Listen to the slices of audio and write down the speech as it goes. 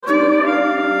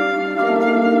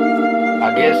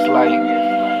guess like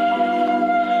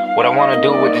what I want to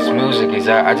do with this music is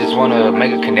I just want to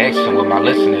make a connection with my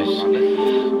listeners.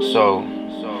 So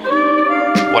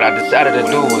what I decided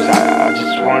to do was I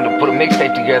just wanted to put a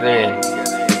mixtape together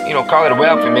and, you know, call it a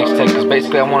Ralphie mixtape, because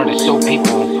basically I wanted to show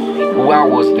people who I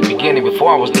was at the beginning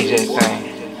before I was DJ Sane.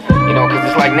 You know, because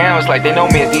it's like now it's like they know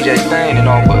me as DJ Sane and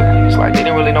all, but it's like they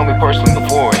didn't really know me personally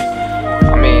before. And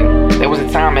I mean, there was a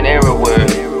time and era where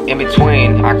in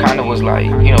between I kind of was like,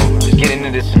 you know, just getting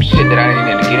into some shit that I didn't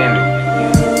need to get into.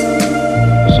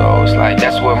 So it's like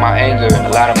that's where my anger and a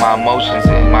lot of my emotions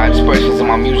and my expressions in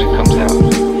my music comes out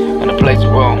in a place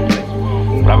of wrong.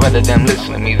 But I'd rather them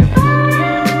listen to me than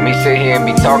me sit here and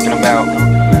be talking about,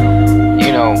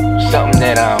 you know, something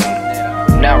that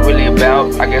I'm not really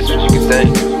about, I guess what you could say.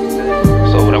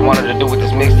 So what I wanted to do with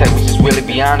this mixtape was just really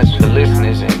be honest with the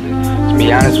listeners and just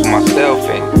be honest with myself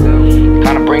and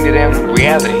kind of bring to them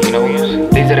reality, you know,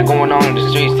 things that are going on in the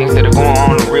streets, things that are going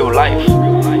on in real life.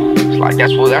 It's like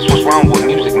that's what's wrong with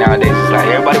music nowadays. It's like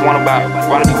everybody wanna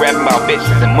be rapping about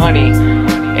bitches and money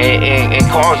and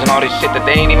cars and all this shit that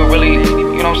they ain't even really,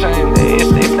 you know what I'm saying?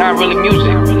 It's not really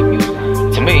music,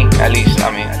 to me at least.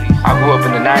 I mean, I grew up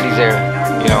in the 90s era,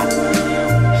 you know,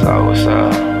 so it's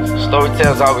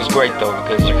storytelling's always great though,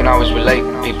 because you can always relate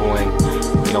to people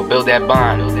and, you know, build that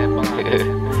bond.